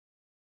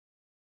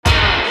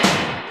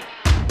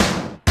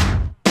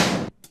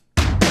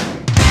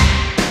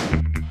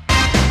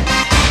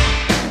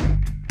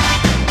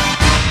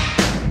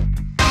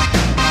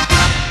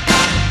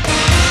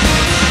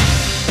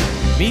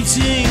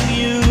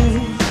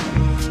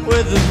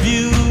with a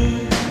view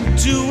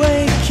to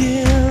a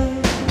kill,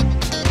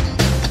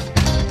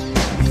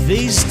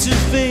 face to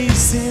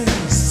face in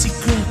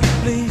secret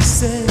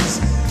places,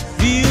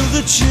 feel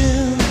the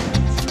chill.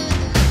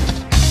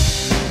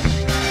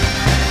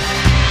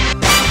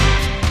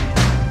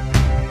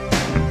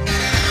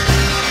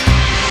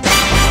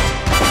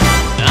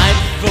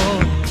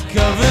 Nightfall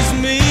covers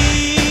me,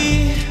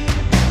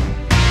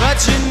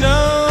 but you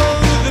know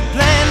the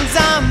plans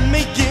I'm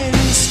making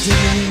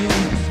still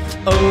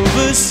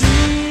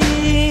oversee.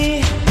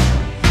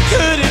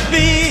 Could it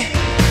be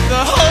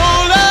the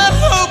whole of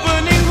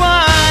opening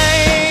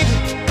wide?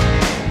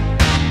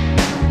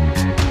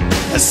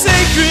 A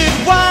sacred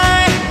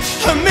why,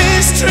 a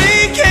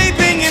mystery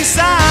gaping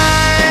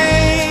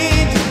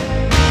inside.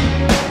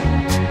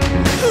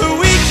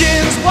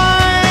 Weekends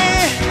why,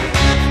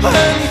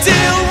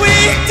 until we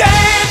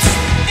dance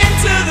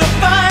into the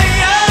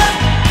fire.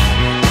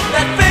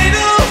 That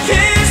fatal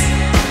kiss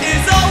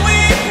is all we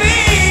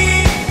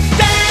need.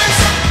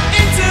 Dance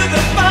into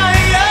the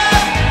fire,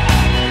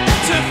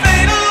 to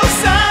fatal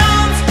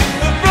sounds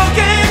of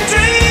broken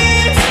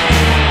dreams.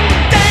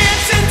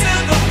 Dance into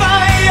the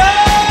fire.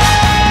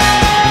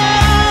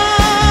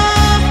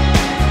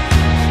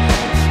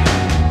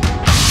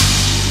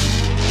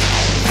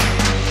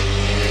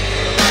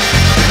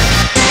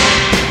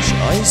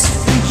 Choice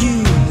for you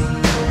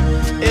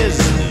is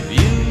the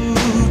view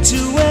to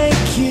a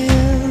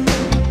kill.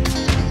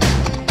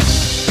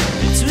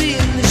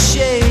 Between the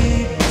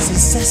shades,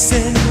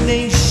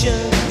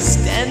 assassination,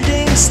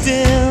 standing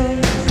still.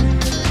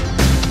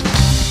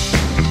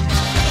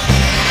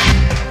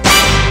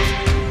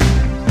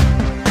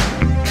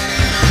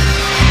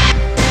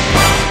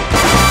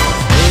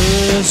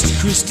 First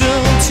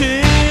crystal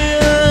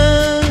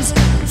tears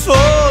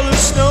fall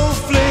as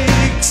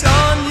snowflakes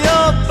on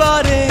your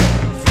body.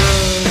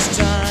 First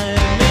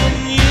time in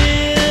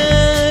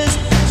years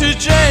to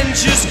drench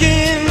your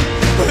skin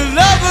with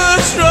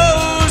lover's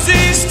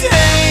rosy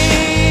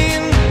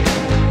stain.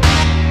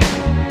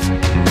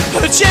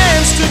 A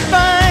chance to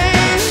find